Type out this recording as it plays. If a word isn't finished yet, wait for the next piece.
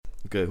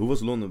Oké, hoe was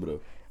Londen,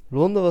 bro?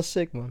 Londen was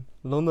sick, man.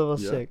 Londen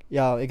was Ja? sick.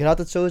 Ja, ik raad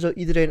het sowieso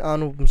iedereen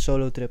aan om op een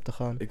solo-trip te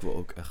gaan. Ik wil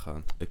ook echt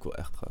gaan. Ik wil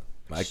echt gaan.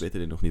 Maar ik weet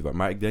het nog niet waar.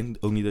 Maar ik denk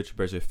ook niet dat je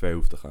per se ver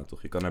hoeft te gaan,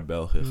 toch? Je kan naar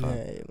België gaan.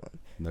 Nee, man.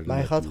 Naar de Maar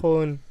je gaat natuur.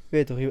 gewoon,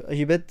 weet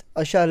je toch,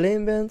 als je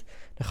alleen bent,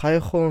 dan ga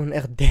je gewoon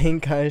echt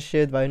denken aan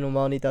shit waar je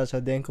normaal niet aan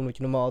zou denken, omdat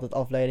je normaal altijd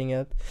afleiding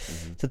hebt.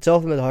 Mhm. Het is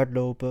hetzelfde met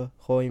hardlopen.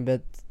 Gewoon,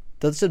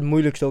 dat is het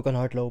moeilijkste ook aan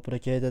hardlopen,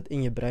 dat je het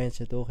in je brein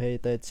zit, toch? De hele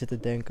tijd zit te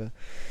denken.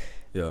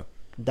 Ja,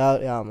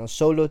 Ja, man,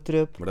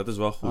 solo-trip. maar dat is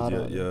wel goed.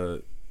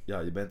 Aanraden.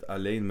 Je bent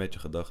alleen met je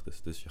gedachten.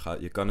 Dus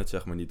je kan het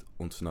zeg maar niet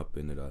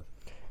ontsnappen, inderdaad.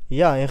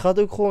 Ja, je gaat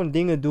ook gewoon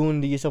dingen doen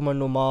die je zeg maar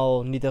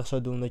normaal niet echt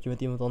zou doen, dat je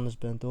met iemand anders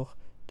bent, toch?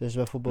 Dus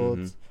bijvoorbeeld,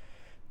 Mhm.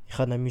 je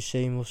gaat naar een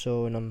museum of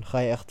zo en dan ga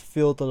je echt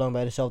veel te lang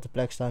bij dezelfde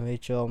plek staan,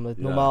 weet je wel. Omdat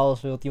Ja. normaal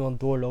wil iemand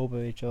doorlopen,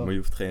 weet je wel. Maar je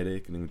hoeft geen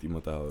rekening met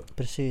iemand te houden.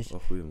 Precies. Wel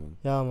goeie, man.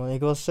 Ja, man, ik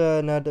was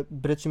naar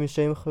het Britse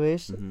museum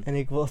geweest Mhm. en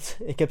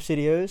ik heb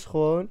serieus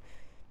gewoon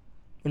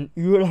een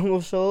uur lang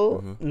of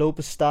zo Mhm.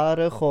 lopen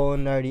staren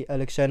gewoon naar die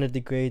Alexander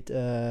the Great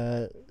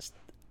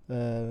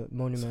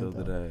monument.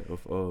 Schilderij.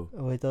 Of,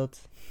 Hoe heet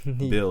dat?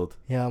 Die- beeld.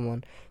 Ja,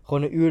 man.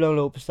 Gewoon een uur lang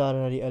lopen staren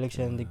naar die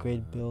Alexander the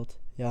Great beeld.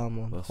 Ja,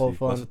 man. Was, Gewoon ziek.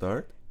 van... Was het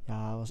hard?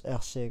 Ja, het was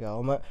echt sick,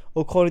 ouwe. Maar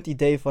ook gewoon het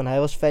idee van... Hij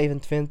was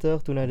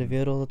 25 toen hij de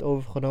wereld had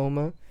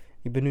overgenomen.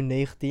 Ik ben nu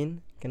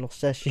 19. Ik heb nog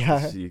 6 jaar.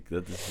 Ziek,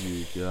 dat is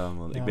ziek. Ja,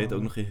 man. Ja, Ik weet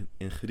ook man. nog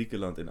in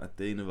Griekenland, in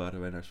Athene, waren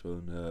wij naar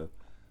zo'n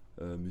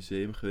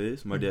museum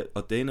geweest. Maar Mhm.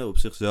 Athene op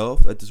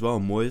zichzelf, het is wel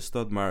een mooie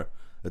stad, maar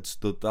het is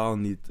totaal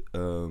niet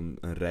een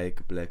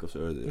rijke plek of zo.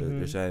 Mhm.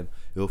 Er zijn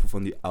heel veel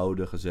van die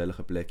oude,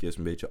 gezellige plekjes,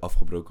 een beetje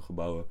afgebroken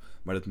gebouwen.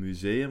 Maar dat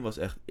museum was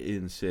echt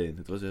insane.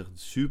 Het was echt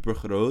super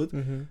groot.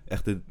 Mhm.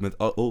 Echt met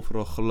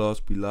overal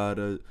glas,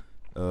 pilaren.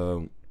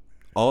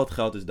 Al het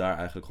geld is daar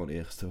eigenlijk gewoon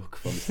ingestoken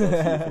van de stad. zie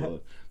je gewoon.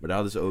 Maar daar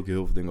hadden ze ook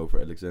heel veel dingen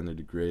over Alexander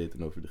the Great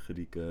en over de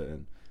Grieken.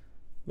 En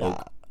Ja.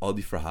 ook al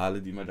die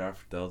verhalen die mij daar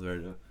verteld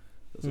werden.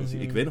 Dat was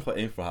Mhm. Ik weet nog wel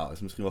één verhaal. Het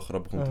is misschien wel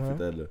grappig om te Uh-huh.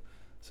 vertellen.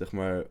 Zeg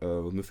maar,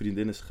 want mijn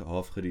vriendin is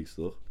half Grieks,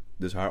 toch?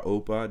 Dus haar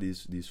opa, die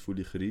is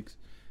fully Grieks.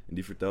 En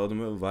die vertelde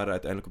me, we waren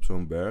uiteindelijk op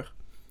zo'n berg.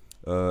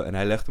 En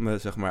hij legde me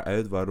zeg maar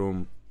uit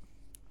waarom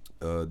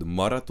de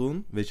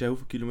marathon... Weet jij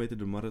hoeveel kilometer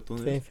de marathon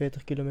is?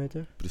 42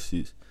 kilometer.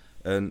 Precies.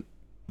 En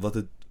wat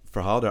het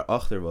verhaal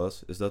daarachter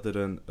was, is dat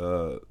er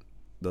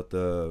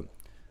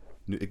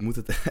nu, ik moet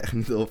het echt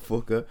niet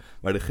opfokken,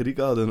 maar de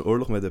Grieken hadden een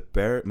oorlog met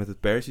het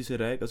Perzische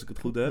Rijk, als ik het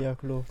goed heb. Ja,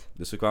 klopt.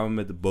 Dus ze kwamen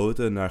met de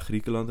boten naar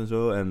Griekenland en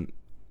zo, en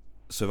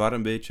ze waren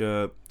een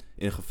beetje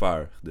in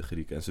gevaar, de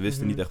Grieken. En ze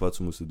wisten Mhm. niet echt wat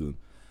ze moesten doen.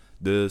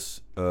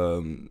 Dus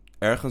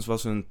ergens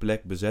was een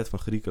plek bezet van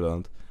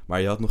Griekenland,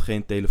 maar je had nog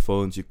geen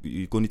telefoons,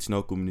 je kon niet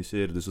snel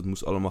communiceren, dus het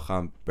moest allemaal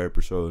gaan per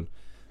persoon.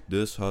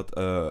 Dus had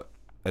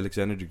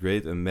Alexander the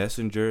Great een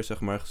messenger,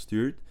 zeg maar,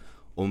 gestuurd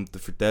om te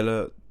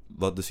vertellen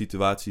wat de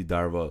situatie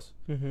daar was.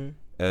 Mhm.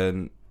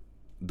 En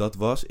dat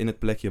was in het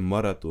plekje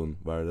Marathon,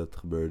 waar dat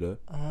gebeurde,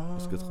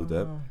 als ik het goed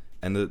heb.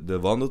 En de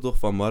wandeltocht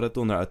van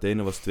Marathon naar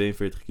Athene was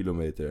 42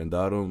 kilometer. En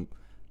daarom,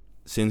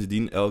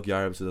 sindsdien, elk jaar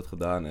hebben ze dat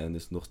gedaan. En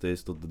is het nog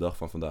steeds tot de dag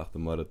van vandaag de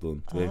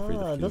Marathon. 42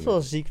 kilometer. Dat is wel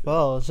een ziek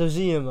verhaal. Zo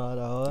zie je maar,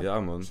 ouwe. Ja,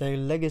 man.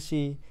 Zijn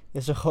legacy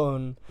is er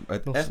gewoon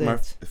nog Echt, steeds.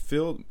 maar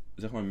veel,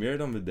 zeg maar, meer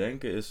dan we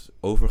denken is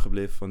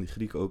overgebleven van die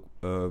Grieken ook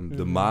de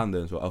Mhm.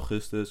 maanden. Zo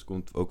Augustus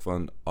komt ook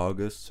van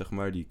August, zeg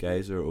maar, die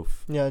keizer.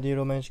 Of Ja, die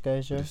Romeinse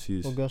keizer.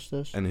 Precies.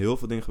 Augustus. En heel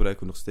veel dingen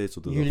gebruiken we nog steeds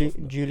tot de dag van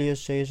vandaag.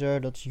 Julius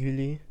Caesar, dat is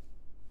juli.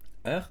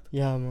 Echt?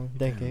 Ja, man,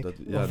 denk ik.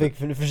 Ja, Of ik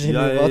verzin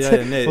ja, nu ja, wat. ja,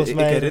 nee, Volgens ik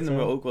mij is herinner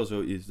het, me ook wel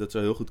zoiets. Dat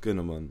zou heel goed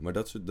kunnen, man. Maar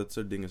dat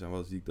soort dingen zijn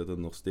wel ziek, dat het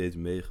nog steeds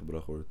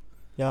meegebracht wordt.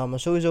 Ja, maar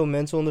sowieso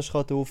mensen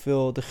onderschatten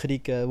hoeveel de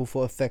Grieken,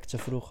 hoeveel effect ze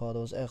vroeger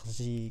hadden. Dat was echt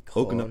ziek.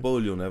 Ook gewoon.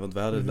 Napoleon, hè, want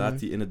wij hadden Mhm. laat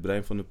die in het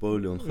brein van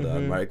Napoleon gedaan.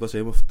 Mhm. Maar ik was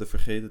helemaal te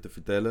vergeten te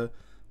vertellen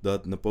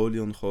dat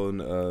Napoleon gewoon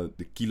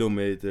de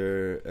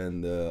kilometer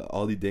en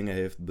al die dingen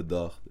heeft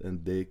bedacht.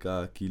 En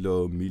deka,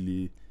 kilo,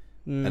 milli.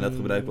 En dat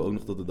gebruiken we ook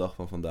nog tot de dag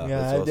van vandaag. Ja, dat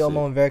hij is heeft wel die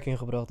allemaal sick. in werking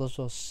gebracht. Dat is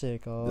wel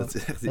sick, hoor. Dat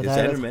is echt, Dat hij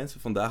zijn er dat- mensen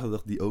vandaag de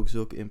dag die ook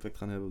zulke impact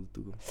gaan hebben op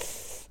de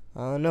toekomst? I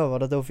don't know, we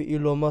hadden het over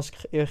Elon Musk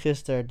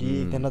eergisteren. Ik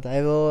Mm. denk dat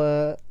hij wel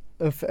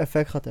een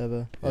effect gaat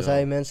hebben. Als Ja.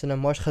 hij mensen naar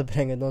Mars gaat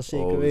brengen, dan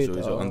zeker weten.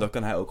 Sowieso. Oh. En dan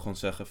kan hij ook gewoon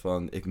zeggen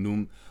van, ik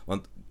noem...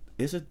 Want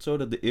is het zo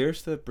dat de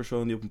eerste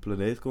persoon die op een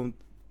planeet komt,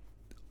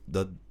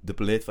 dat de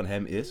planeet van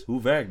hem is?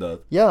 Hoe werkt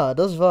dat? Ja,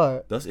 dat is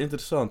waar. Dat is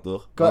interessant,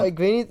 toch? Ik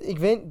weet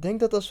niet, denk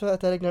dat als we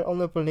uiteindelijk naar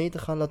andere planeten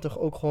gaan, dat er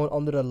ook gewoon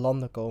andere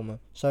landen komen.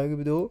 Zou ik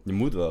bedoel? Je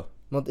moet wel.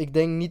 Want ik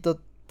denk niet dat,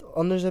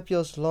 anders heb je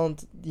als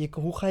land,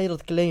 hoe ga je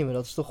dat claimen?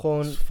 Dat is toch gewoon...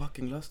 Dat is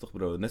fucking lastig,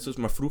 bro. Net zoals,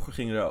 maar vroeger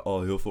gingen er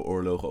al heel veel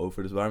oorlogen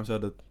over. Dus waarom zou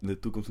dat in de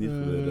toekomst niet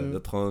gebeuren?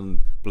 Dat gewoon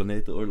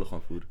planeten oorlog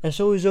gaan voeren. En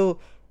sowieso,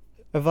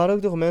 er waren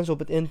ook nog mensen op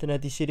het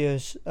internet die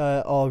serieus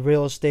al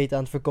real estate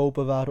aan het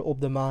verkopen waren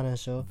op de maan en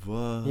zo.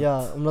 Wat?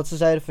 Ja, omdat ze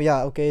zeiden van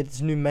ja, oké, het is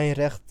nu mijn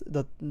recht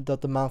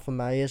dat de maan van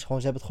mij is.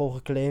 Gewoon, ze hebben het gewoon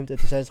geclaimd en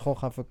toen zijn ze het gewoon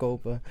gaan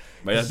verkopen.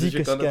 Maar ja, dus Zieke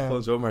je kan het scam.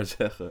 gewoon zomaar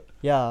zeggen.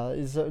 Ja,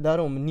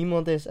 daarom,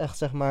 niemand is echt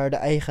zeg maar de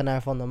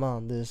eigenaar van de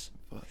maan. Dus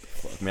What the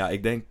fuck? Maar ja,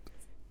 ik denk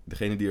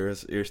degene die er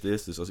als eerste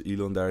is, dus als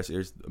Elon daar als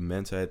eerst een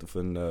mensheid of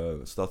een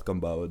stad kan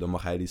bouwen, dan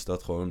mag hij die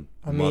stad gewoon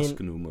Musk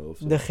noemen of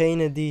zo.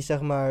 Degene die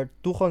zeg maar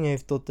toegang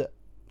heeft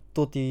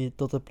tot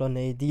de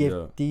planeet,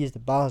 die is de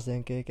baas,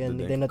 denk ik. En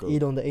ik denk dat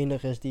Elon de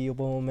enige is die op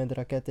een moment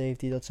raketten heeft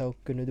die dat zou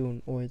kunnen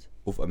doen, ooit.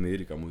 Of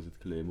Amerika moet het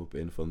claimen op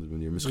een of andere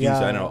manier. Misschien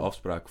zijn er al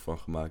afspraken van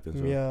gemaakt en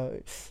zo. Ja,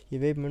 je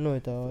weet maar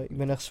nooit al. Ik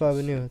ben echt zwaar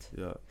benieuwd.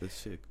 Ja, dat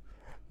is sick.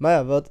 Maar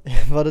ja,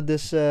 wat het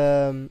dus...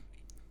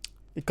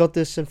 ik had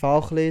dus een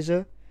verhaal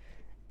gelezen.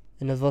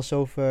 En dat was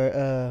over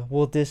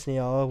Walt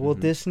Disney al.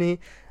 Walt Disney,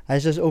 hij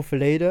is dus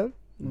overleden.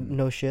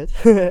 No shit.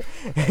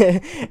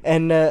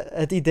 En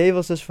het idee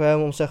was dus voor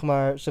hem om zeg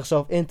maar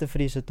zichzelf in te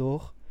vriezen,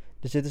 toch?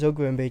 Dus dit is ook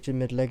weer een beetje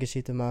met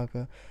legacy te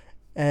maken.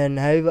 En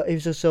hij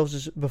heeft zichzelf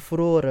dus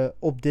bevroren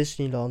op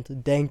Disneyland,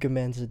 denken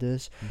mensen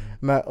dus.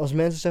 Maar als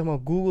mensen zeg maar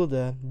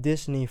googelden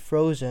Disney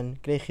Frozen,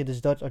 kreeg je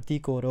dus dat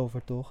artikel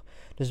erover, toch?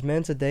 Dus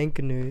mensen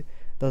denken nu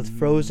dat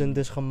Frozen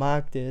dus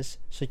gemaakt is,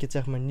 zodat je het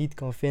zeg maar niet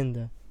kan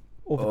vinden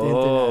op het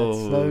internet.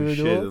 Snap je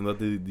shit, omdat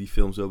die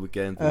film zo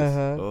bekend is.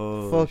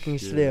 Fucking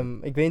shit. Slim.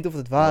 Ik weet niet of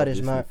het waar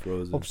is, maar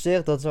Frozen. op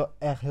zich dat is wel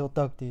echt heel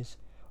tactisch.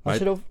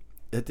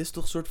 Het is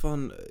toch een soort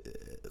van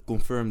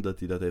confirmed dat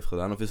hij dat heeft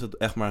gedaan? Of is het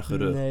echt maar een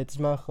gerucht? Nee, het is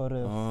maar een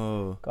gerucht.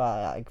 Oh.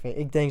 Ja,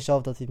 ik denk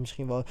zelf dat hij het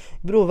misschien wel... Ik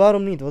bedoel,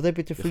 waarom niet? Wat heb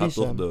je te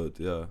verliezen? Je gaat toch dood,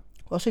 ja.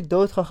 Als ik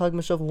dood ga ik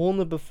mezelf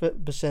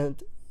 100%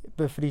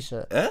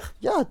 bevriezen. Echt?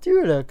 Ja,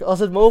 tuurlijk. Als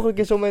het mogelijk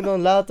is om mij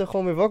dan later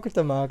gewoon weer wakker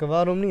te maken,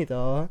 waarom niet,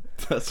 ouwe?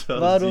 Dat is wel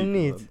waarom ziek,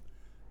 niet? Man.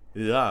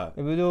 Ja.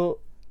 Ik bedoel...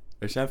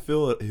 Er zijn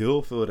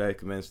heel veel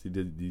rijke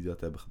mensen die dat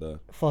hebben gedaan.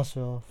 Vast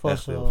wel.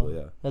 Echt heel veel,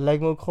 ja. Het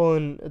lijkt me ook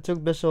gewoon... Het is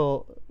ook best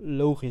wel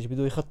logisch. Ik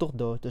bedoel, je gaat toch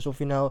dood. Dus of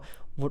je nou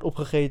wordt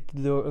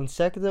opgegeten door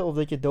insecten, of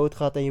dat je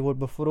doodgaat en je wordt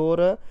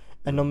bevroren.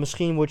 En dan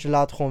misschien word je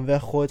later gewoon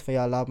weggegooid van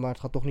ja, laat maar, het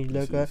gaat toch niet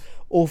lukken. Precies.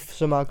 Of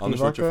ze maken Anders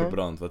je wakker. word je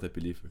verbrand, wat heb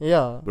je liever?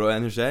 Ja. Bro,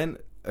 en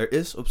er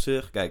is op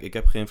zich... Kijk, ik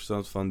heb geen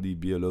verstand van die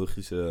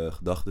biologische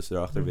gedachten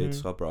erachter,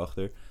 wetenschap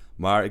erachter.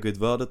 Maar ik weet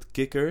wel dat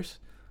kikkers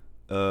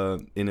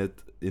in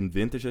het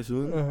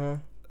winterseizoen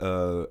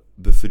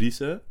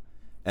bevriezen.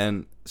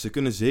 En ze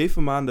kunnen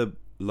 7 maanden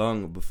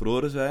lang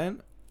bevroren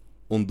zijn,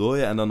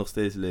 ontdooien en dan nog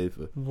steeds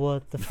leven.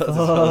 What the Dat is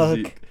wel fuck?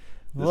 ziek.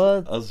 Dus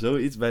What? als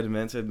zoiets bij de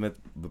mensheid met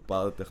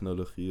bepaalde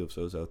technologie of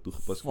zo zou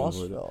toegepast kunnen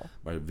worden. Wel.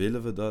 Maar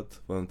willen we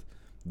dat? Want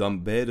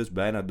dan ben je dus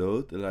bijna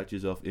dood en laat je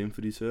jezelf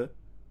invriezen.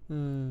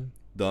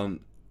 Dan...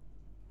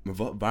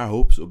 Maar waar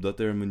hopen ze op? Dat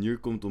er een manier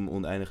komt om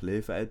oneindig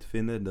leven uit te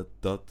vinden?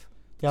 Dat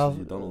Ja, ze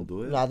je dan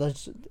ontdooien? Ja,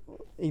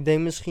 ik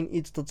denk misschien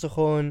iets dat ze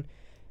gewoon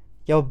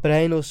jouw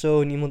brein of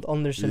zo in iemand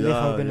anders zijn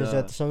lichaam kunnen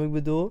zetten. Snap je wat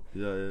ik bedoel?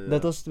 Ja.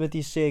 Dat was het met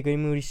die serie, ik weet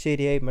niet meer hoe die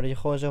serie heet, maar dat je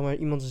gewoon zeg maar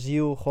iemands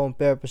ziel gewoon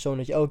per persoon,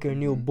 dat je elke keer een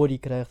nieuwe body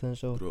krijgt en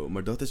zo. Bro,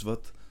 maar dat is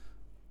wat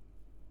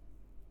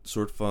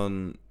soort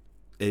van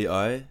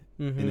AI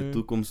in de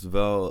toekomst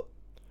wel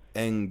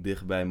eng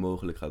dichtbij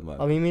mogelijk gaat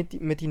maken. Alleen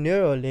met die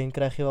Neuralink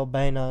krijg je wel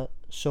bijna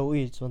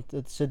zoiets, want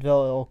het zit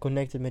wel al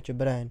connected met je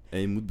brein. En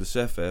je moet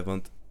beseffen, hè,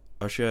 want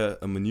als je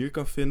een manier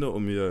kan vinden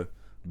om je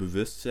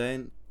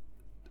bewustzijn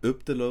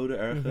up te loaden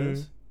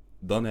ergens,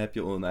 dan heb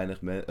je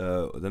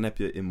dan heb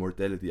je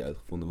immortality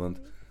uitgevonden. Want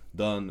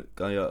dan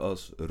kan je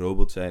als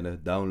robot zijn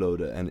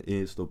downloaden en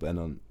instoppen en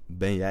dan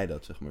ben jij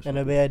dat, zeg maar. En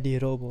dan ben jij die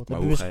robot. Dan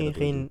heb je misschien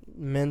geen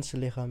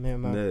mensenlichaam meer,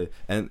 maar... Nee,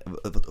 en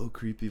wat ook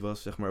creepy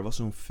was, zeg maar, er was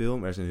zo'n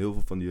film, er zijn heel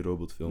veel van die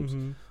robotfilms,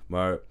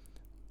 maar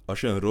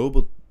als je een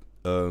robot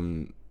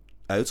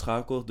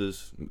uitschakelt,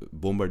 dus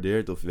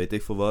bombardeert of weet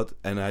ik veel wat,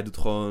 en hij doet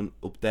gewoon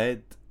op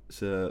tijd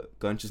zijn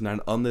kantjes naar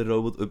een andere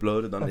robot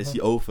uploaden, dan is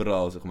hij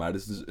overal, zeg maar.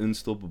 Dus het is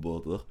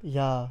unstoppable, toch?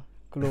 Ja,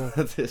 klopt.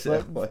 Dat is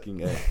echt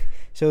fucking eng.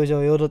 Sowieso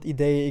heel dat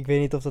idee, ik weet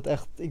niet of dat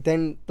echt... Ik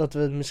denk dat we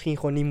het misschien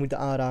gewoon niet moeten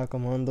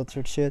aanraken, man. Dat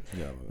soort shit.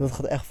 Ja, man. Dat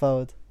gaat echt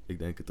fout. Ik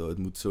denk het ook. Het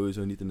moet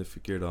sowieso niet in de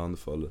verkeerde handen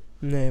vallen.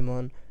 Nee,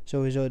 man.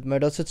 Sowieso. Maar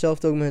dat is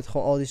hetzelfde ook met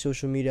gewoon al die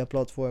social media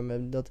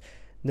platformen. Dat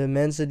de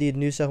mensen die het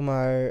nu zeg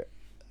maar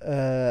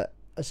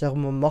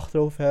macht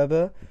erover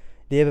hebben,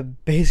 die hebben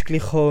basically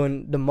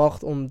gewoon de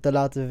macht om te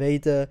laten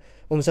weten,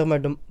 om zeg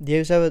maar, die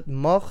hebben het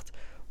macht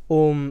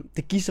om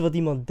te kiezen wat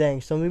iemand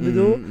denkt. Snap je wat ik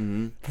bedoel?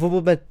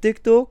 Bijvoorbeeld bij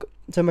TikTok,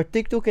 zeg maar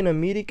TikTok in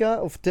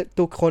Amerika, of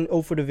TikTok gewoon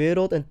over de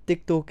wereld, en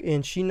TikTok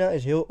in China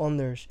is heel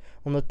anders.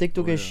 Omdat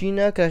TikTok in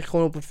China krijg je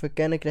gewoon op het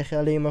verkennen, krijg je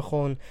alleen maar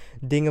gewoon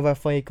dingen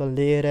waarvan je kan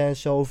leren en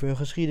zo, over hun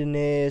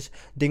geschiedenis,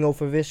 dingen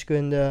over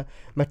wiskunde.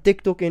 Maar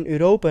TikTok in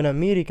Europa en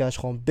Amerika is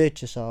gewoon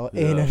bitches al.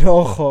 Een en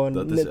al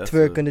gewoon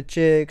twerkende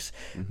chicks,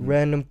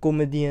 random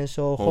comedy en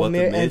zo. Gewoon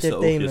meer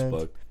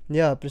entertainment.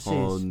 Ja, precies.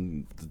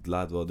 Gewoon, het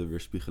laat wel de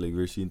weerspiegeling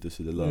weer zien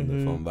tussen de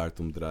landen van waar het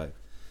om draait.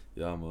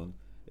 Ja, man.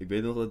 Ik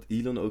weet nog dat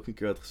Elon ook een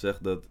keer had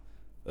gezegd dat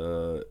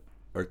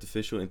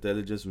artificial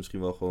intelligence misschien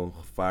wel gewoon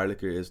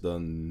gevaarlijker is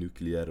dan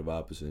nucleaire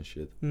wapens en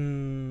shit.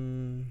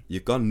 Je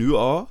kan nu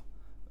al,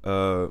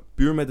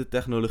 puur met de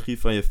technologie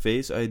van je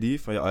Face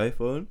ID, van je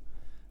iPhone,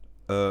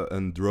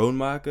 een drone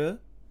maken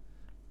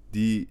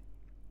die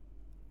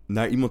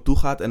naar iemand toe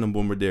gaat en hem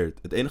bombardeert.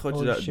 Het enige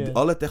wat shit.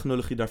 alle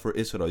technologie daarvoor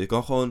is er al. Je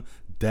kan gewoon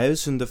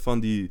duizenden van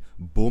die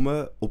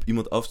bommen op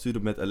iemand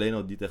afsturen met alleen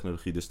al die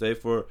technologie. Dus stel je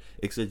voor,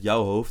 ik zet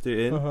jouw hoofd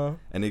erin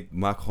en ik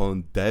maak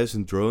gewoon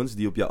 1000 drones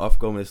die op jou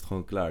afkomen en is het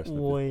gewoon klaar.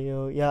 Oei,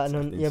 joh. Ja, en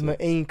dan je hebt maar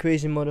één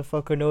crazy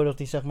motherfucker nodig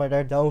die zeg maar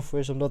daar down voor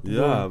is om dat te doen.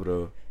 Ja,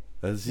 bro.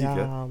 Dat is ziek, hè?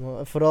 Ja,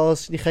 man. Vooral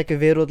als die gekke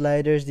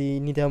wereldleiders die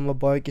niet helemaal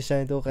barkjes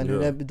zijn, toch? En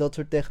hun hebben dat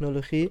soort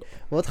technologie.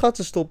 Wat gaat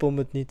ze stoppen om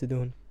het niet te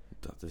doen?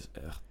 Dat is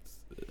echt...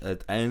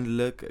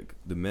 Uiteindelijk,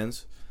 de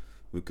mens...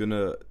 We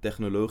kunnen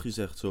technologisch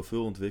echt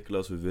zoveel ontwikkelen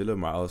als we willen,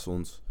 maar als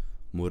ons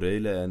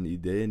morele en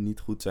ideeën niet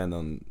goed zijn,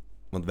 dan...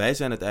 Want wij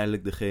zijn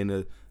uiteindelijk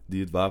degene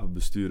die het wapen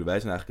besturen. Wij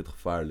zijn eigenlijk het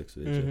gevaarlijkste,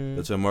 weet je.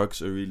 Dat zei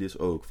Marcus Aurelius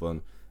ook,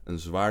 van... Een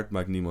zwaard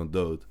maakt niemand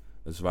dood.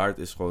 Een zwaard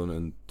is gewoon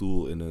een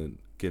tool in een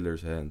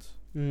killer's hands.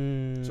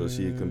 Zo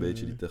zie ik een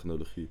beetje die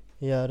technologie.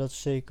 Ja, dat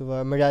is zeker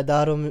waar. Maar ja,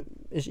 daarom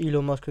is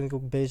Elon Musk denk ik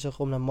ook bezig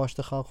om naar Mars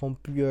te gaan. Gewoon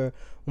puur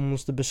om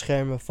ons te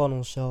beschermen van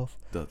onszelf.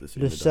 Dat is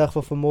dus zeg,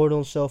 we vermoorden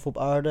onszelf op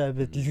aarde.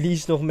 Hebben we het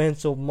liefst nog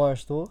mensen op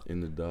Mars, toch?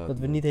 Inderdaad. Dat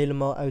we niet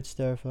helemaal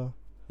uitsterven.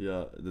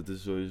 Ja, dat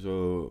is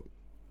sowieso...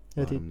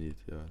 Waarom niet,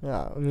 ja.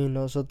 Ja, I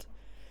mean, ik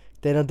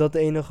denk dat dat de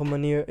enige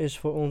manier is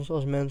voor ons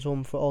als mensen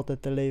om voor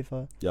altijd te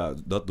leven. Ja,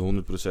 dat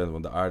 100%.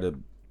 Want de aarde...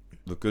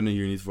 We kunnen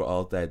hier niet voor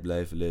altijd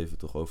blijven leven,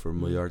 toch? Over een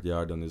miljard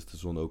jaar, dan is de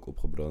zon ook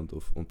opgebrand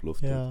of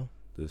ontploft. Ja.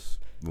 Dus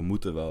we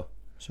moeten wel.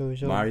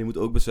 Sowieso. Maar je moet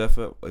ook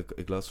beseffen,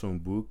 ik las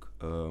zo'n boek,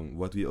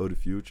 What We Owe the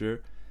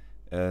Future.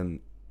 En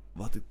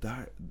wat ik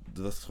daar...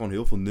 Dat was gewoon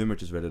heel veel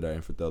nummertjes werden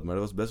daarin verteld. Maar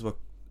dat was best wel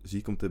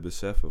ziek om te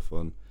beseffen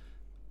van...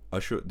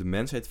 Als je de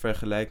mensheid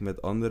vergelijkt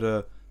met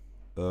andere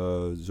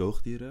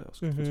zoogdieren,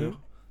 als ik het goed zeg,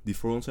 die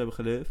voor ons hebben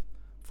geleefd.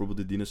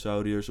 Bijvoorbeeld de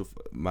dinosauriërs of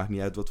maakt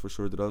niet uit wat voor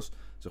soort ras.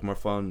 Zeg maar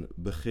van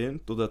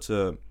begin totdat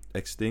ze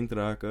extinct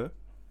raken.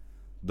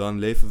 Dan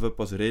leven we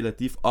pas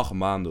relatief 8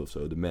 maanden of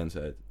zo, de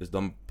mensheid. Dus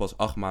dan pas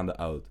 8 maanden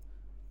oud.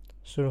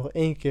 Zo nog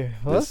 1 keer,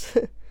 wat? Dus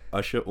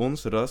als je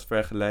ons ras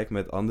vergelijkt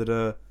met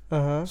andere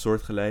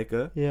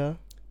soortgelijken.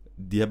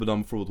 Die hebben dan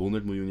bijvoorbeeld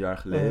 100 miljoen jaar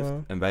geleefd.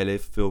 En wij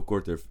leven veel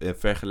korter. In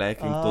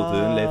vergelijking tot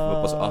hun leven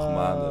we pas 8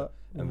 maanden.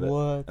 En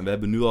we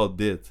hebben nu al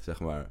dit, zeg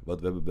maar, wat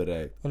we hebben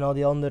bereikt. En al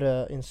die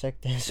andere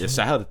insecten. Ja,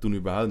 zij hadden toen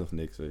überhaupt nog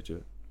niks, weet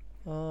je.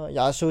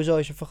 Ja, sowieso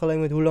als je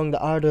vergelijkt met hoe lang de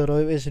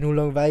aarde is en hoe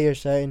lang wij er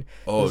zijn.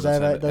 Dan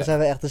zijn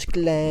wij echt een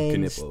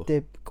klein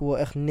stip. Ik wil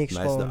echt niks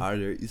van. Maar is de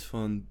aarde er iets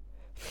van...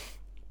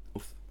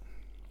 Of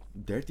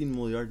 13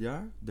 miljard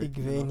jaar? Ik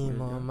weet niet,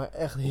 man. Maar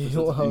echt heel oud.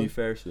 Of is het oud.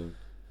 universum?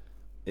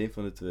 Eén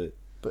van de twee.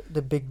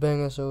 De Big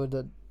Bang en zo,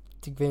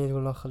 ik weet niet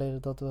hoe lang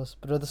geleden dat was.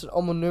 Maar dat zijn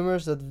allemaal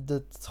nummers, dat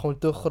is gewoon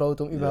te groot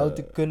om überhaupt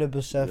te kunnen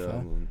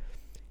beseffen.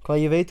 Ja,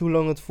 je weet hoe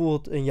lang het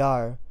voelt, een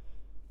jaar.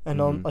 En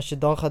dan, als je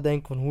dan gaat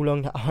denken van hoe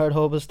lang de aarde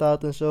al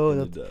bestaat en zo.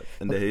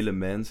 En de hele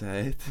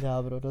mensheid.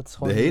 Ja, bro, dat is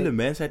gewoon... De hele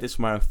mensheid is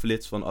maar een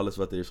flits van alles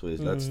wat er is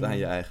geweest. Laat staan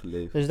je eigen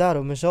leven. Dus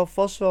daarom, er zal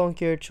vast wel een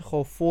keertje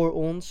gewoon voor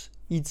ons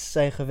iets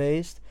zijn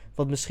geweest,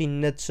 wat misschien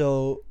net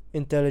zo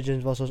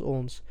intelligent was als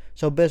ons.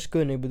 Zou best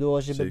kunnen. Ik bedoel,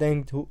 als je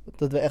bedenkt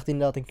dat we echt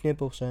inderdaad een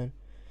knipoog zijn.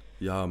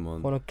 Ja, man.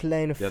 Gewoon een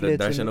kleine flits. Ja,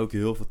 daar zijn ook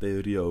heel veel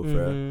theorieën over.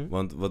 Hè?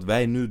 Want wat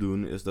wij nu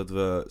doen, is dat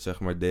we, zeg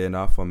maar,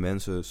 DNA van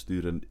mensen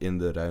sturen in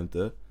de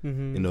ruimte.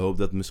 In de hoop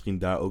dat misschien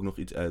daar ook nog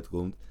iets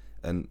uitkomt.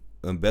 En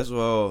een best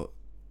wel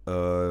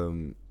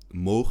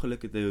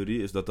mogelijke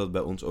theorie is dat dat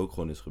bij ons ook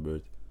gewoon is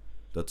gebeurd.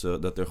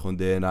 Dat er gewoon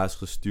DNA is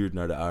gestuurd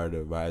naar de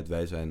aarde, waaruit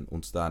wij zijn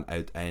ontstaan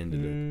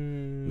uiteindelijk.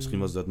 Misschien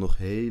was dat nog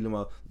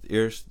helemaal...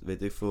 Eerst,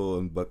 weet ik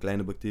veel,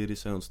 kleine bacteriën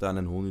zijn ontstaan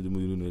en honderden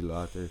miljoenen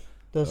later...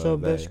 Dat zou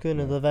best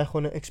kunnen, dat wij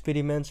gewoon een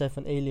experiment zijn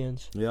van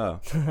aliens. Ja,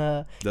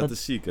 dat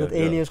is ziek, hè? Dat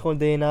aliens gewoon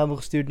DNA hebben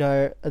gestuurd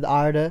naar het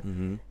aarde.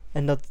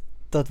 En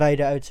dat wij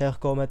eruit zijn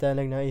gekomen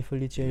uiteindelijk naar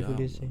evolutie. Ja,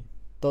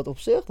 dat op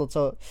zich, dat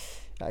zou...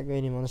 Ja, ik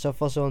weet niet, man. Er zou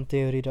vast wel een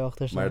theorie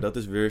erachter zijn. Maar dat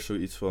is weer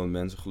zoiets van,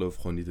 mensen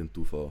geloven gewoon niet in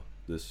toeval.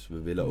 Dus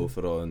we willen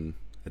overal een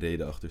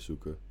reden achter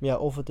zoeken. Ja,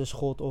 of het is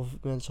God, of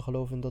mensen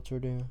geloven in dat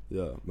soort dingen.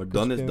 Ja, maar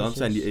dan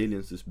zijn die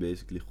aliens dus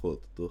basically God,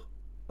 toch?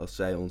 Als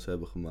zij ons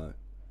hebben gemaakt.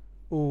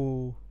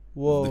 Oeh.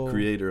 Wow. The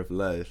creator of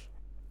life.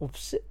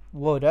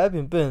 Wow, daar heb je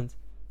een punt.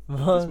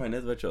 Dat is maar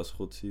net wat je als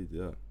God ziet,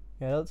 ja.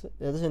 Ja,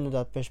 dat is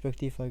inderdaad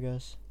perspectief, I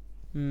guess.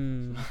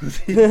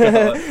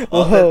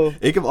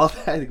 Ik heb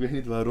altijd, ik weet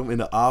niet waarom, in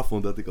de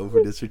avond dat ik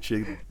over dit soort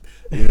shit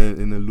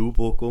in een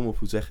loophole kom, of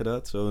hoe zeg je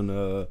dat? Zo'n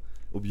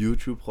op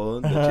YouTube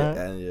gewoon.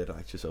 En je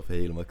raakt jezelf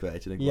helemaal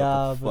kwijt. Je denkt,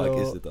 what the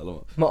fuck is dit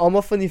allemaal? Maar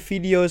allemaal van die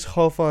video's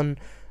gewoon van...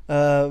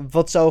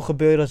 wat zou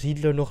gebeuren als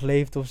Hitler nog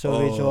leeft of zo,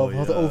 weet je wel. Of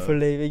had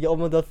overleven. Weet je,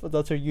 allemaal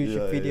dat soort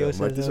YouTube-video's.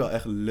 Maar het is wel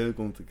echt leuk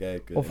om te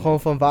kijken. Of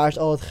gewoon van waar is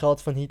al het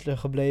geld van Hitler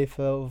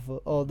gebleven. Of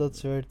al dat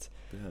soort...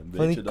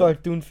 van die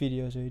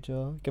cartoon-video's, weet je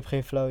wel. Ik heb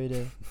geen flauw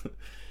idee.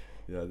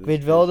 Ik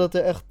weet wel dat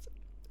er echt...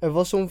 Er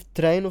was zo'n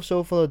trein of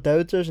zo van de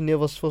Duitsers. En die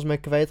was volgens mij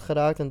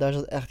kwijtgeraakt. En daar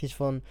zat echt iets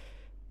van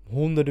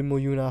honderden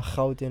miljoenen aan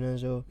goud in en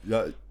zo.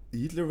 Ja,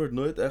 Hitler wordt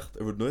nooit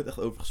echt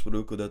over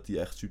gesproken dat hij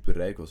echt super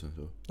rijk was en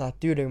zo. Nou,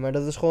 tuurlijk, maar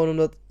dat is gewoon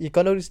omdat... Je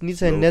kan ook niet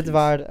zijn Logisch.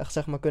 netwaarde echt,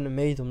 zeg maar, kunnen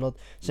meten. Omdat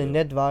zijn Ja.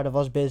 netwaarde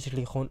was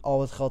basically gewoon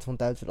al het geld van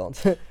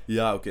Duitsland.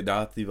 Ja, oké, daar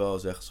had hij wel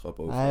zeggenschap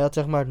over. Hij had,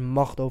 zeg maar, het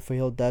macht over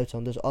heel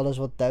Duitsland. Dus alles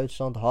wat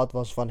Duitsland had,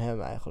 was van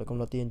hem eigenlijk.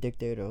 Omdat hij een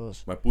dictator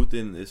was. Maar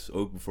Poetin is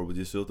ook bijvoorbeeld,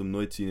 je zult hem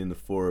nooit zien in de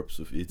Forbes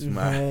of iets.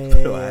 Maar Nee,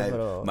 bro, hij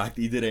bro. maakt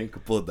iedereen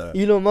kapot daar.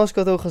 Elon Musk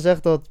had ook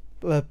gezegd dat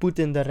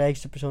Poetin de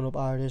rijkste persoon op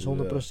aarde is, 100%.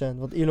 Ja.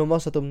 Want Elon Musk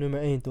staat op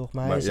nummer 1, toch?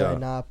 Maar hij Maar zei,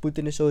 ja.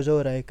 Poetin is sowieso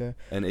rijker.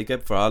 En ik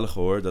heb verhalen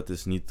gehoord, dat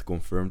is niet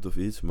confirmed of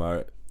iets,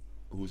 maar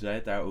hoe zij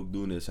het daar ook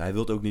doen is, hij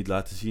wil ook niet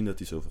laten zien dat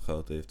hij zoveel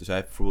geld heeft. Dus hij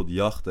heeft bijvoorbeeld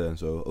jachten en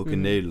zo, ook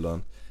in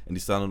Nederland. En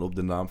die staan dan op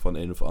de naam van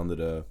een of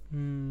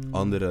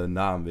andere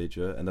naam, weet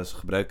je. En dan ze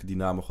gebruiken die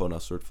namen gewoon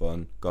als soort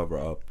van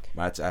cover-up.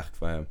 Maar het is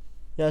eigenlijk van hem.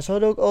 Ja, ze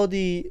hadden ook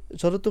ze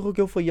hadden toch ook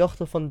heel veel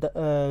jachten van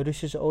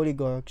Russische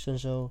oligarchs en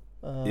zo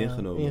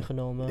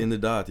ingenomen.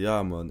 Inderdaad,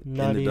 ja man.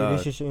 Na die Inderdaad.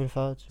 Russische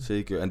invasie.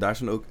 Zeker. En daar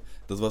zijn ook,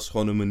 dat was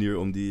gewoon een manier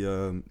om die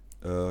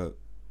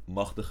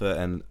machtige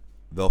en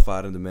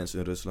welvarende mensen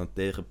in Rusland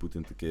tegen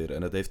Poetin te keren.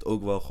 En dat heeft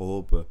ook wel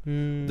geholpen.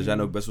 Er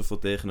zijn ook best wel veel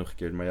tegen hem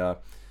gekeerd, maar ja...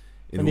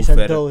 En die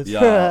zijn dood.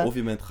 Ja, of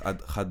je bent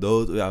gaat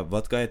dood. Ja,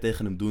 wat kan je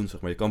tegen hem doen,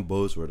 zeg maar. Je kan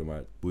boos worden, maar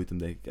het boeit hem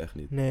denk ik echt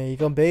niet. Nee, je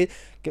kan beter...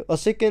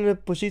 Als ik in de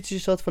positie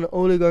zat van een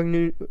oligarch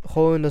nu,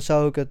 gewoon, dan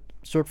zou ik het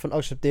soort van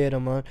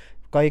accepteren, man.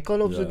 Je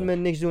kan op zo'n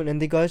moment niks doen. En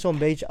die guy is al een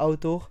beetje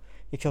oud, toch?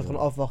 Ik zou het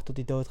gewoon afwachten tot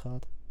hij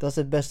doodgaat. Dat is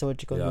het beste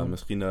wat je kan doen. Ja,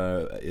 misschien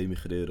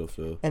emigreren of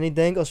zo. En ik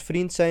denk als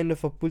vriend zijnde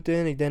van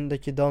Poetin, ik denk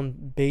dat je dan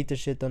beter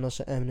zit dan als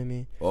zijn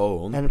enemy.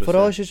 Oh, 100%. En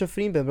vooral als je zijn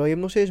vriend bent, bro. Je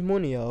hebt nog steeds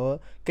money, hoor.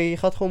 Kijk, je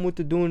gaat gewoon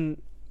moeten doen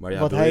maar ja,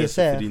 wat wil hij je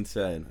zijn zegt. vriend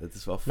zijn? Het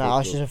is wel Nou,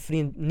 als je fucked zijn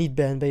vriend niet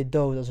bent, ben je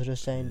dood als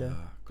Rus zijnde.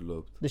 Ja,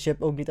 klopt. Dus je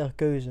hebt ook niet echt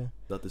keuze.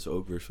 Dat is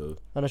ook weer zo.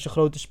 En als je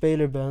grote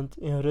speler bent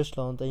in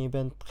Rusland en je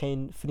bent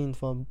geen vriend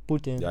van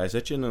Poetin, Ja, hij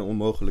zet je in een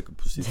onmogelijke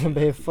positie. dan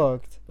ben je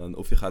fucked. Dan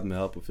of je gaat me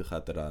helpen of je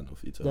gaat eraan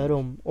of iets anders.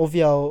 Daarom.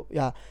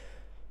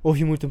 Of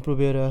je moet hem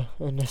proberen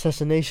een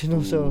assassination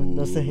of zo.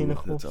 Dat is de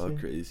enige Dat zou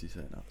optie. crazy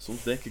zijn. Nou,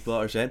 soms denk ik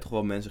wel, er zijn toch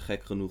wel mensen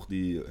gek genoeg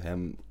die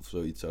hem of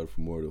zoiets zouden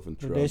vermoorden of een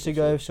Trump. Deze of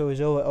guy zo. heeft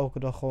sowieso elke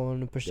dag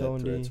gewoon een persoon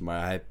Death threats. die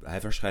Maar hij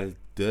heeft waarschijnlijk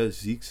de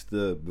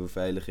ziekste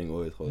beveiliging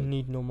ooit gewoon.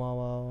 niet normaal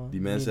houden.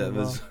 Die mensen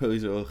hebben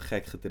sowieso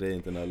gek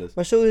getraind en alles.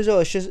 Maar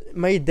sowieso,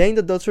 maar je denkt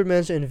dat dat soort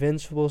mensen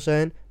invincible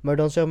zijn. Maar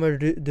dan zeg maar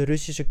de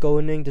Russische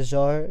koning, de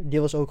Tsar,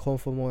 die was ook gewoon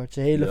vermoord.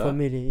 Zijn hele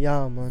familie.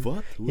 Ja, man.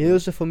 Wat? Heel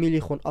zijn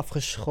familie gewoon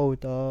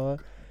afgeschoten.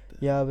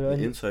 Ja, bro. Een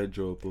inside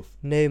job of...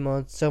 Nee,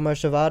 man. Zeg maar,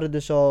 ze waren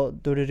dus al...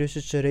 Door de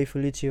Russische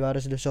revolutie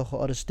waren ze dus al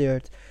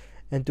gearresteerd.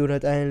 En toen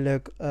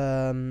uiteindelijk...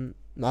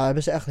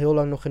 hebben ze echt heel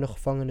lang nog in de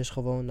gevangenis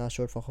gewoond. Nou, een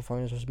soort van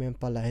gevangenis, was meer een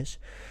paleis.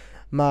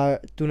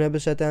 Maar toen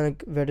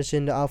werden ze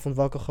in de avond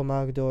wakker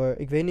gemaakt door...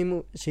 Ik weet niet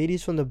meer... Zie je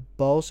iets van de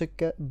Balse...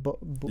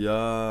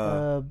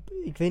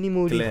 ik weet niet meer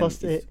hoe die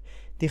gasten...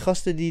 Die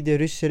gasten die de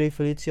Russische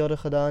revolutie hadden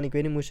gedaan. Ik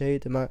weet niet hoe ze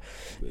heten. Maar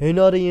hun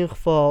hadden in ieder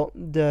geval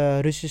de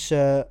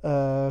Russische...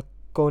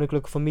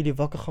 koninklijke familie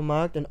wakker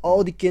gemaakt. En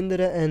al die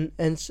kinderen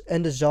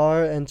en de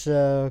Tsar en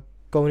zijn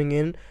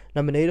koningin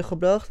naar beneden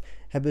gebracht.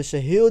 Hebben ze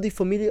heel die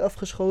familie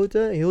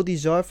afgeschoten. Heel die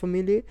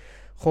Tsar-familie.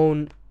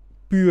 Gewoon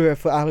puur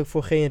eigenlijk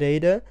voor geen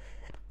reden.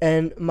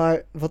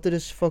 Maar wat er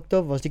dus fucked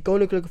up was. Die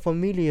koninklijke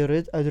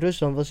familie uit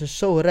Rusland was dus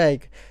zo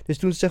rijk. Dus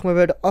toen ze zeg maar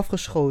werden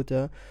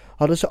afgeschoten.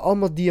 Hadden ze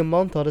allemaal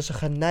diamanten. Hadden ze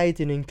genaaid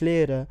in hun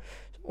kleren.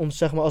 Om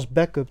zeg maar als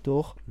backup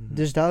toch.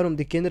 Dus daarom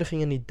de kinderen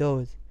gingen niet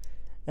dood.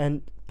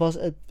 En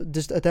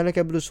dus uiteindelijk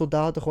hebben de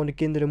soldaten gewoon de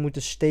kinderen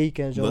moeten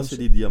steken en zo. Was ze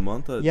die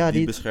diamanten? Ja,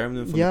 die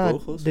beschermden van de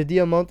kogels? Ja, de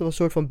diamanten was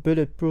een soort van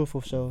bulletproof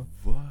of zo.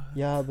 What?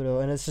 Ja, bro.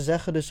 En ze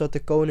zeggen dus dat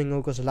de koning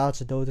ook als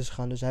laatste dood is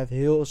gegaan. Dus hij heeft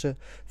heel zijn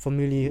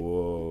familie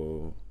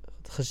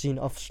gezien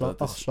afgeslagen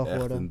worden. Dat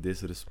is echt een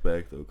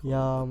disrespect ook.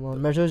 Ja,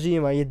 man. Maar zo zie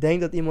je maar. Je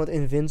denkt dat iemand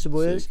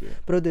invincible is.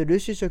 Bro, de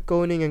Russische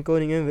koning en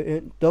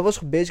koningin... Dat was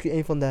basically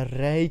een van de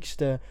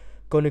rijkste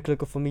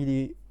koninklijke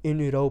familie in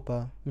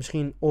Europa.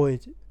 Misschien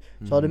ooit.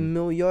 Ze hadden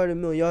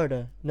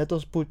miljarden. Net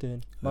als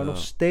Poetin. Maar nog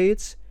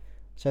steeds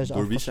zijn ze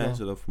door wie afgeslagen.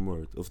 zijn ze dan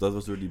vermoord? Of dat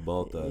was door die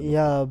Balta?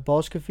 Ja,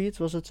 Balskevits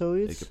was het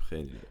zoiets? Ik heb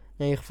geen idee.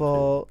 In ieder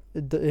geval,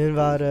 hun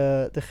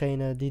waren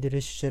degene die de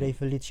Russische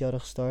revolutie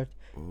hadden gestart.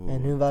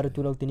 En hun waren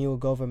toen ook de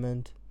nieuwe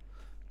government.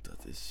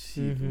 Dat is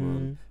ziek,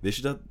 man.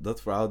 Wist je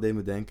dat verhaal deed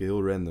me denken,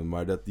 heel random.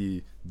 Maar dat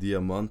die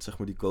diamant, zeg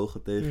maar, die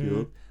kogel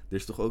tegenhield. Er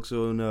is toch ook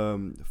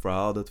zo'n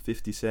verhaal dat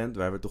 50 cent,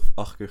 waar we toch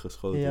 8 keer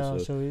geschoten. Ja,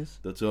 zo. zoiets.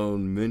 Dat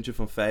zo'n muntje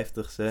van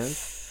 50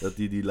 cent, dat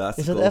die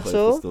laatste is dat kogel echt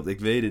heeft zo? gestopt. Ik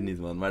weet het niet,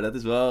 man. Maar dat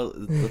is wel,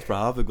 dat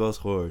verhaal heb ik wel eens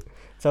gehoord.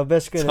 Het zou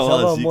best kunnen, het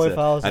zou wel een mooi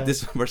verhaal zijn. Het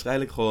is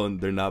waarschijnlijk gewoon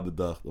daarna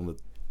bedacht, om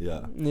het...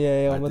 Ja,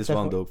 maar het is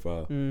wel een dope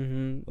verhaal.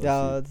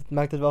 Ja, het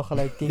maakt het wel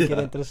gelijk 10 keer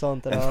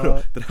interessanter.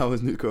 En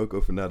trouwens, nu ik er ook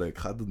over nadenk,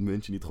 gaat dat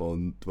muntje niet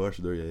gewoon dwars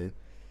door je heen?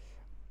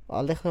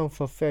 Leg nou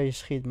van ver je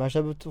schiet, maar ze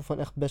hebben het van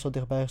echt best wel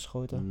dichtbij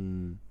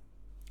geschoten.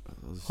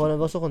 Het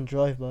was toch een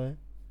drive-by?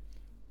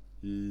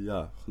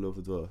 Ja, geloof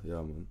het wel. Ja,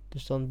 man.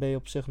 Dus dan ben je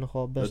op zich nog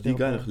wel best die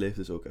guy nog leeft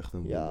is ook echt een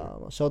wonder. Ja,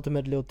 man. Hetzelfde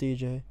met Lil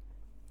TJ.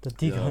 Dat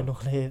die guy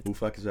nog leeft. Hoe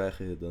vaak is hij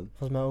gehit dan?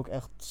 Volgens mij ook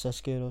echt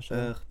 6 keer of zo.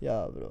 Echt?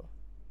 Ja, bro.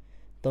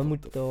 Dan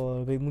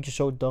moet je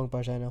zo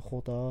dankbaar zijn aan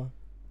God, hoor.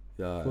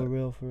 Ja, For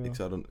real. ik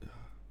zou dan... Ja,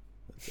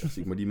 het is echt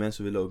ziek. Maar die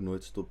mensen willen ook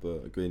nooit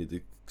stoppen. Ik weet niet,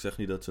 ik zeg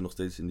niet dat ze nog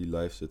steeds in die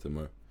live zitten,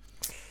 maar...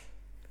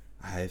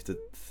 Hij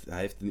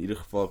heeft in ieder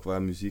geval qua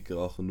muziek er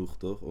al genoeg,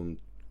 toch?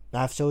 Hij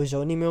heeft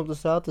sowieso niet meer op de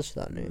straat te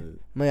staan, nee.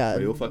 Maar ja... Maar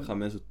heel vaak gaan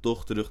mensen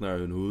toch terug naar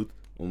hun hoed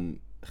om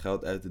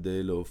geld uit te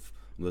delen of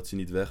omdat ze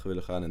niet weg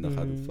willen gaan en dan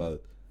gaat het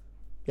fout.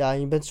 Ja, en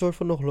je bent soort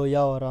van nog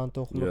loyaal eraan,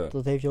 toch?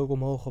 Dat heeft je ook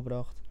omhoog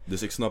gebracht.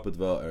 Dus ik snap het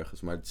wel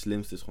ergens, maar het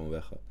slimste is gewoon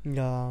weggaan.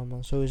 Ja,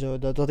 man, sowieso.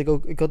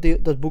 Ik had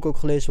dat boek ook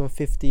gelezen van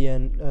 50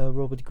 en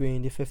Robert Greene,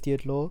 die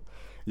 50th Law.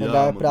 En Ja,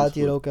 daar man, praat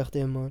hij er ook echt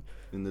in, man.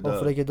 Inderdaad.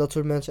 Over dat je dat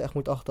soort mensen echt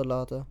moet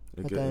achterlaten.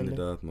 Uiteindelijk.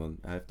 Inderdaad, man.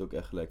 Hij heeft ook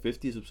echt gelijk.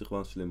 50 is op zich wel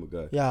een slimme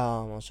guy.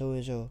 Ja, man,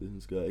 sowieso.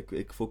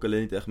 Ik fok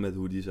alleen niet echt met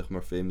hoe die zeg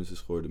maar famous is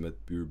geworden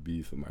met puur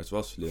beefen, maar het is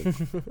wel slim.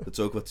 Dat is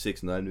ook wat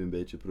 6ix9ine nu een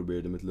beetje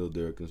probeerde met Lil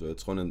Durk en zo. Het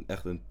is gewoon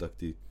echt een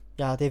tactiek.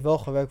 Ja, het heeft wel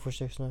gewerkt voor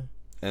 6ix9ine.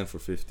 En voor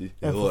 50.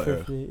 En Heel voor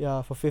erg. 50,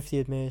 ja, voor 50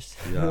 het meest.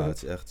 Ja, het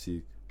is echt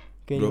ziek.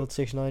 Ik weet niet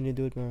wat 6ix9ine nu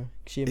doet, maar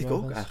ik zie hem Ik ook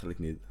ergens. eigenlijk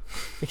niet.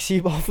 Ik zie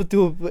hem af en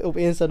toe op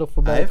Insta nog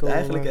voorbij Hij heeft komen,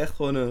 eigenlijk maar... echt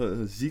gewoon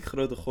een ziek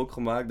grote gok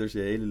gemaakt door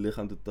zijn hele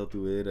lichaam te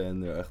tatoeëren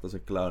en er echt als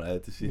een clown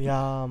uit te zien.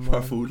 Ja, man.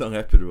 Maar voor hoe lang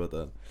heb je er wat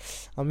aan?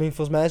 I mean,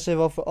 volgens mij is hij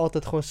wel voor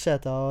altijd gewoon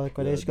set, hoor. Ik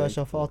kan Ja, deze guy denk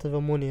zelf ik voor altijd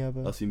wel money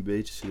hebben. Als hij een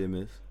beetje slim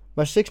is.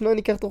 Maar 6ix9ine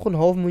die krijgt toch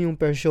een 500.000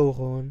 per show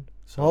gewoon.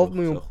 Zou 500.000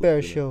 goed per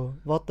kunnen. show.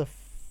 What the fuck?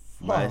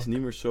 Maar hij is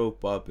niet meer zo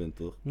poppin',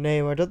 toch?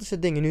 Nee, maar dat is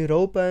het ding. In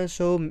Europa en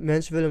zo,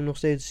 mensen willen hem nog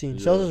steeds zien. Ja.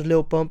 Zelfs als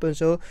Lil Pump en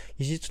zo,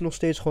 je ziet ze nog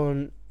steeds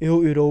gewoon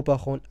heel Europa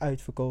gewoon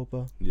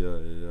uitverkopen. Ja.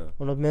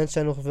 Omdat mensen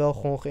zijn nog wel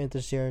gewoon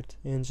geïnteresseerd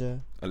in ze.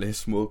 Alleen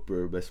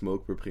bij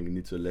Smokepurp ging het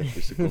niet zo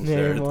lekker, zijn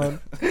Nee, concert. man.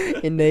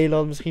 In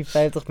Nederland misschien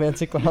 50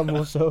 mensen kwamen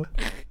of zo.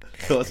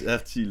 Dat was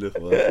echt zielig,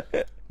 man.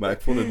 Maar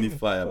ik vond het niet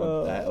fire,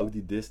 want ook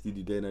die diss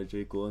die deed naar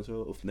J. Cole en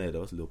zo. Of nee,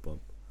 dat was Lil Pump.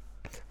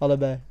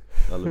 Allebei.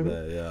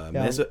 Allebei, ja.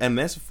 Ja.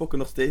 Mensen fokken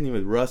nog steeds niet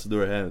met Russ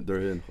door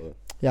hun gewoon.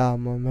 Ja,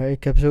 man, maar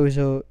ik heb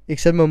sowieso... Ik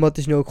zet mijn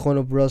matties nu ook gewoon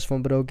op Russ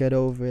van bro, get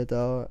over it,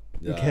 ouwe.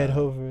 Ja. Get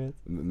over it.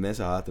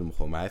 Mensen haten hem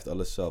gewoon, maar hij heeft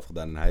alles zelf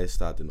gedaan en hij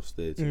staat er nog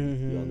steeds.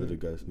 Die andere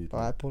guys niet. Maar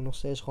hij heeft ook nog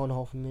steeds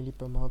gewoon 500.000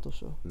 per maand of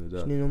zo. Dat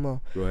Inderdaad. is niet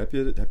normaal. Bro,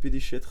 heb je die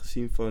shit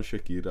gezien van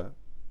Shakira?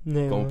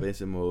 Nee, Kwam man.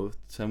 opeens in mijn hoofd.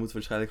 Zij moet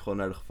waarschijnlijk gewoon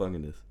naar de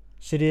gevangenis.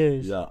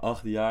 Serieus? Ja,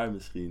 8 jaar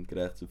misschien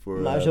krijgt ze voor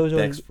Maar sowieso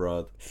tax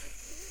fraud.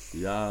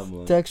 Ja,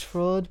 man. Tax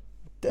fraud?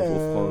 Of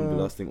gewoon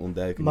belasting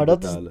ontduiken Maar niet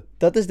betalen.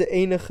 dat is de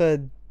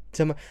enige...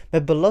 Zeg maar,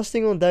 met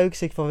belasting ontduiken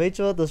zeg ik van, weet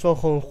je wat? Dat is wel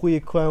gewoon een goede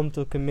crime om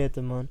te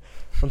committen, man.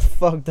 Want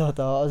fuck dat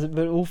al.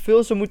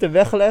 Hoeveel ze moeten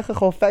wegleggen,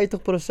 gewoon 50%?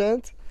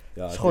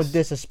 Ja, is gewoon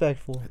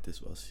disrespectful. Het is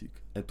wel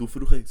ziek. En toen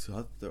vroeg ik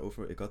had het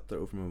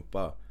erover met mijn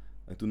pa.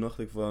 En toen dacht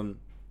ik van...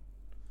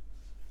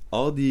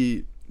 Al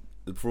die...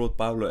 Bijvoorbeeld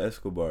Pablo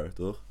Escobar,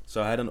 toch?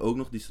 Zou hij dan ook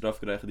nog die straf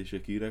krijgen die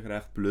Shakira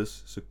krijgt?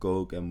 Plus zijn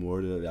coke en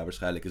moorden. Ja,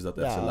 waarschijnlijk is dat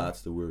echt zijn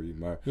laatste worry.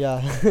 Maar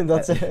Ja,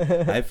 dat is...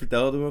 hij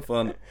vertelde me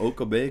van... Ook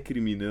al ben je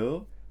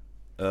crimineel...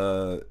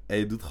 en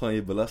je doet gewoon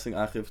je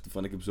belastingaangifte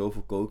van... Ik heb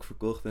zoveel coke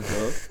verkocht en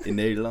zo. In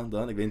Nederland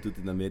dan. Ik weet niet hoe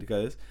het in Amerika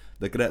is.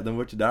 Dan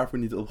word je daarvoor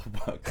niet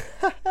opgepakt.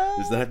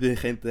 Dus dan heb je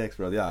geen tax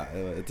fraud. Ja,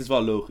 het is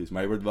wel logisch.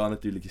 Maar je wordt wel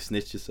natuurlijk... Je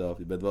snitcht jezelf.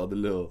 Je bent wel de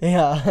lul.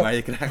 Ja. Maar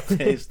je krijgt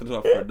geen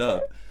straf voor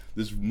dat.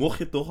 Dus mocht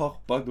je toch al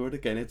gepakt worden...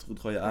 Kan je net zo goed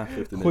gewoon je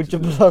aangifte Goed je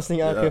doen.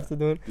 belastingaangifte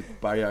doen. Een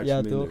paar jaar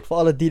Ja, minder. toch? Voor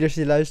alle dealers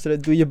die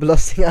luisteren, doe je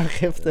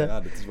belastingaangifte.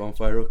 Ja, dit is wel een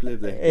viral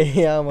clip, denk ik.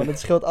 Ja, man, het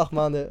scheelt 8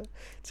 maanden. Het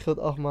scheelt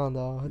 8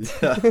 maanden al.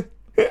 Ja.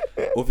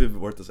 Of je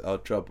wordt als El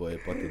Chapo,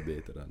 je pakt het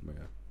beter aan. Maar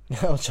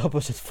ja. El Chapo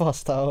zit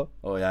vast, ouwe.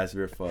 Oh ja, hij is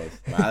weer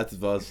vast. Maar hij heeft het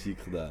wel ziek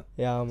gedaan.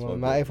 Ja, Dat is man. wel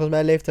Maar cool. volgens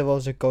mij leeft hij wel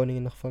als een koning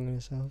in de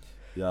gevangenis. Ouwe.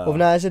 Ja, Of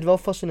nou, hij zit wel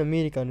vast in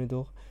Amerika nu,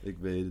 toch? ik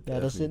weet het Ja,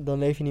 echt niet. dan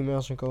leef je niet meer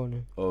als een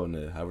koning. Oh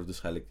nee, hij wordt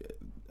waarschijnlijk...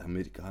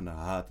 Amerikanen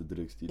haten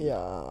drugs.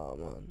 Ja,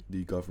 man.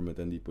 Die government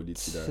en die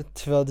politie daar.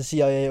 Terwijl de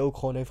CIA ook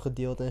gewoon heeft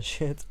gedeeld en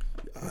shit.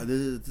 Ja,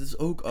 dit is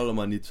ook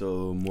allemaal niet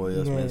zo mooi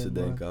als Nee, mensen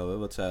man. denken, ouwe.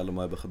 Wat zij allemaal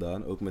hebben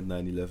gedaan. Ook met 9/11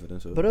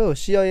 en zo. Bro,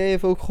 CIA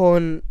heeft ook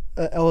gewoon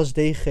LSD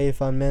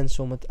gegeven aan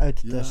mensen om het uit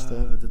te testen.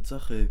 Ja, dat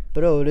zag ik.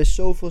 Bro, er is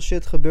zoveel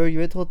shit gebeurd. Je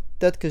weet wel,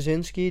 Ted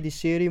Kaczynski, die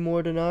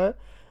seriemoordenaar.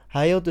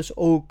 Hij had dus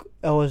ook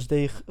LSD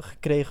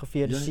gekregen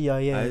via de CIA.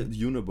 Hij, de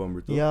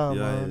Unabomber toch? Ja,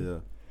 ja, man.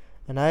 ja.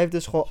 En hij heeft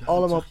dus gewoon Ja, dat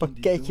allemaal zag je in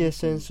die pakketjes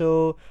docu. en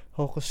zo.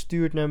 Gewoon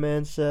gestuurd naar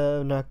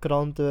mensen, naar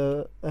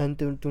kranten. En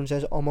toen zijn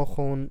ze allemaal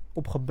gewoon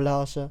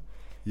opgeblazen.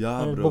 Ja,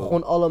 en het bro.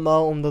 begon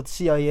allemaal omdat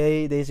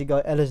CIA deze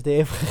guy LSD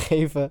heeft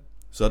gegeven.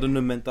 Ze hadden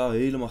hem mentaal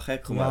helemaal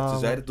gek gemaakt. Ja, Ze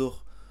man. zeiden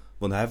toch...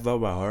 Want hij wou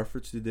bij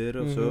Harvard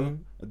studeren of zo. Mhm.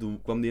 En toen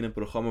kwam hij in een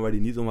programma waar hij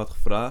niet om had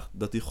gevraagd.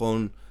 Dat hij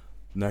gewoon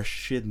naar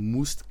shit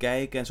moest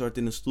kijken. En zo werd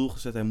in een stoel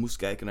gezet. Hij moest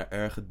kijken naar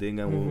erge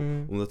dingen.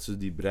 Omdat ze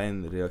die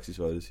breinreacties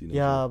wouden zien.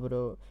 Ja,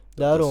 bro.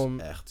 Daarom.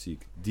 Dat is echt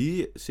ziek.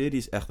 Die serie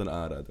is echt een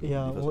aanrader.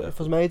 Ja,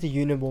 volgens mij heet het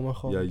Unabomber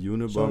gewoon. Ja,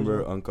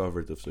 Unabomber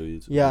Uncovered of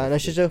zoiets. Ja, en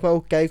als je zeg maar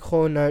ook kijkt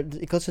gewoon naar...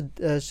 Ik had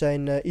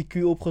zijn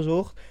IQ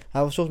opgezocht.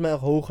 Hij was volgens mij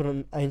echt hoger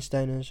dan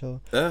Einstein en zo.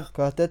 Echt?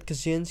 Qua Ted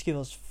Kaczynski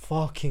was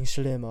fucking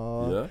slim,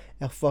 hoor. Ja?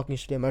 Echt fucking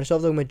slim. Maar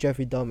hetzelfde ook met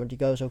Jeffrey Dahmer. Die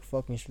guy was ook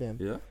fucking slim.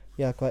 Ja?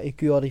 Ja, qua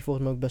IQ had hij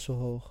volgens mij ook best wel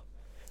hoog.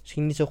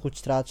 Misschien niet zo goed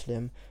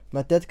straatslim.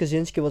 Maar Ted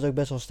Kaczynski was ook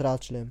best wel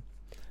straatslim.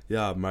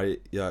 Ja, maar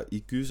ja,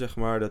 IQ zeg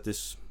maar,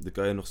 daar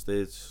kan je nog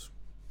steeds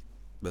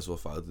best wel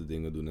foute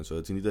dingen doen en zo.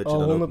 Het is niet dat je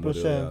dan 100%. ook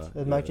moreel,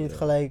 Het maakt je niet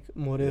gelijk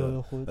moreel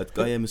heel goed. Het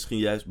kan je misschien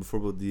juist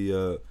bijvoorbeeld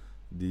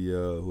die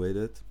hoe heet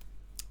het?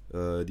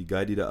 Die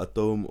guy die de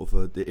atoom of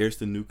de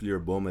eerste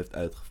nuclear bom heeft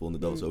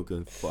uitgevonden. Dat was ook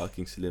een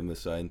fucking slimme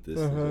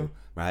scientist. En zo.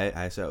 Maar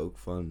hij zei ook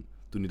van,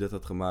 toen hij dat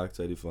had gemaakt,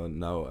 zei hij van,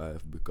 now I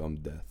have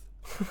become death.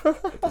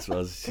 Dat is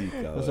wel ziek,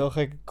 ouwe. Dat is wel een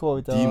gekke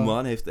quote, Die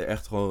man heeft er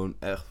echt gewoon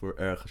echt voor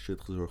erge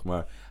shit gezorgd.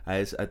 Maar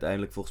hij is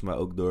uiteindelijk volgens mij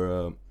ook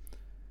door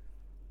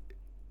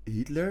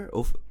Hitler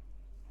of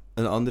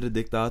een andere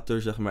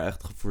dictator zeg maar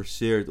echt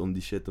geforceerd om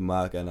die shit te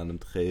maken en aan hem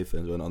te geven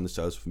en zo. En anders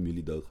zou zijn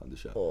familie doodgaan.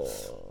 Dus ja,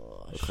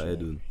 wat ga je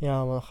doen? Ja,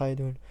 maar wat ga je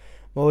doen?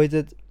 Maar hoe heet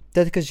het?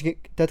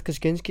 Ted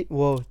Kaczynski?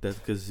 Wow.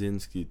 Ted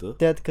Kaczynski, toch?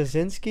 Ted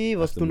Kaczynski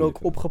was toen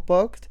ook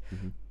opgepakt.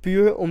 Mm-hmm.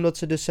 Puur omdat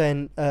ze dus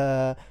zijn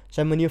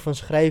manier van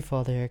schrijven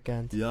hadden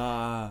herkend.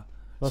 Ja,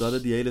 ze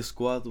hadden die hele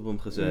squad op hem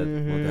gezet.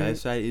 Mm-hmm. Want hij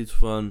zei iets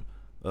van,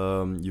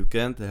 you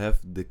can't have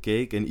the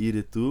cake and eat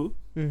it too.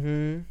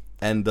 Mm-hmm.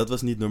 En dat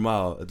was niet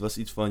normaal. Het was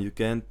iets van, you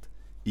can't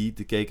eat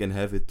the cake and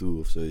have it too,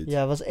 of zoiets. Ja,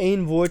 het was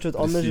één woord wat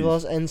anders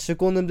was. En ze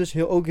konden hem dus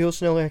ook heel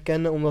snel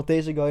herkennen. Omdat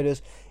deze guy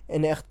dus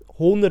in echt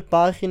 100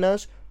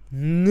 pagina's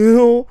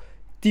 0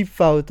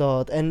 typfouten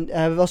had. En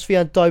hij was via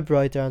een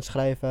typewriter aan het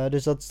schrijven.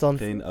 Dus dat is dan...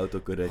 Geen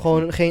autocorrectie.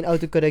 Gewoon geen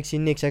autocorrectie,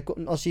 niks.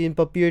 Als hij een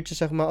papiertje,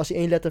 zeg maar, als hij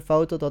 1 letter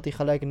fout had hij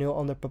gelijk een heel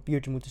ander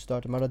papiertje moeten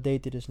starten. Maar dat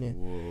deed hij dus niet.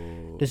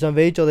 Wow. Dus dan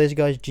weet je al, deze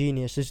guy is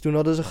genius. Dus toen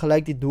hadden ze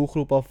gelijk die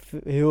doelgroep al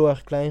heel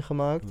erg klein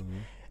gemaakt. Mm-hmm.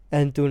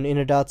 En toen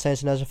inderdaad zijn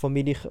ze naar zijn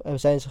familie, hebben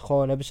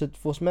ze het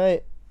volgens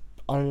mij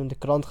aan de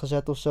krant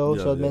gezet of zo,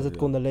 zodat mensen het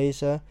konden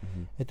lezen.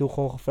 Mm-hmm. En toen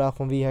gewoon gevraagd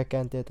van wie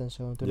herkent dit en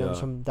zo. En toen hebben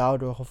ze hem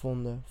daardoor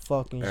gevonden.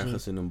 Fucking ziek.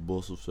 Ergens in een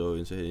bos of zo,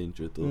 in zijn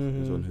eentje, toch? Mm-hmm.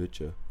 In zo'n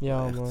hutje.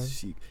 Ja, echt man.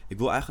 ziek. Ik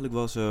wil eigenlijk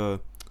wel eens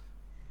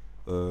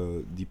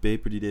die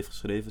paper die hij heeft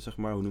geschreven, zeg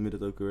maar, hoe noem je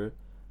dat ook weer?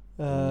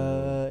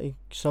 Ik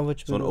snap wat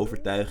je Zo'n bedoelt.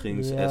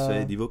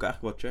 overtuigings-essay, die wil ik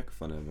eigenlijk wel checken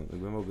van hem.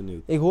 Ik ben wel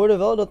benieuwd. Ik hoorde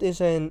wel dat in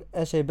zijn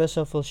essay best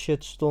wel veel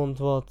shit stond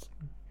wat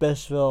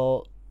best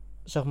wel,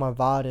 zeg maar,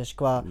 waar is.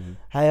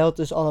 Hij had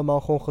dus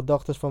allemaal gewoon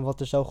gedachten van wat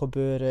er zou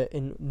gebeuren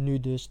in nu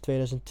dus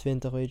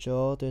 2020, weet je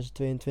wel,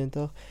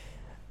 2022.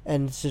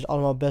 En het is dus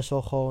allemaal best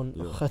wel gewoon,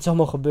 het is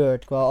allemaal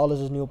gebeurd. Alles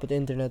is nu op het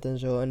internet en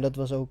zo. En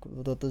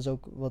dat is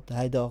ook wat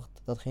hij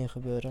dacht dat ging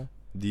gebeuren.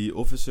 Die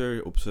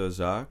officer op zijn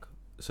zaak,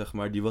 zeg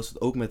maar, die was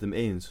het ook met hem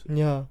eens.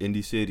 Ja. In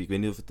die serie. Ik weet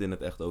niet of het in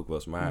het echt ook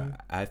was.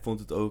 Maar hij vond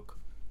het ook...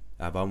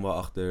 Hij wou hem wel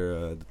achter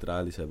de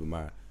tralies hebben.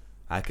 Maar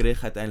hij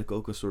kreeg uiteindelijk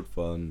ook een soort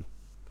van...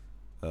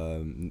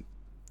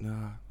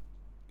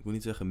 ik wil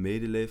niet zeggen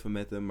medeleven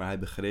met hem. Maar hij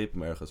begreep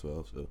hem ergens wel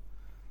of zo.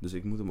 Dus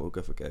ik moet hem ook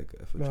even kijken.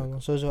 Ja,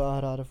 man, sowieso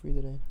aanraden voor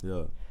iedereen.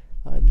 Ja.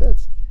 I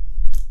bet.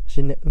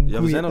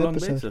 Ja, we zijn al lang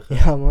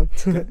bezig. Ja, man.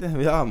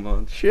 Ja,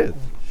 man. Shit.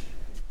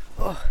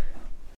 Oh.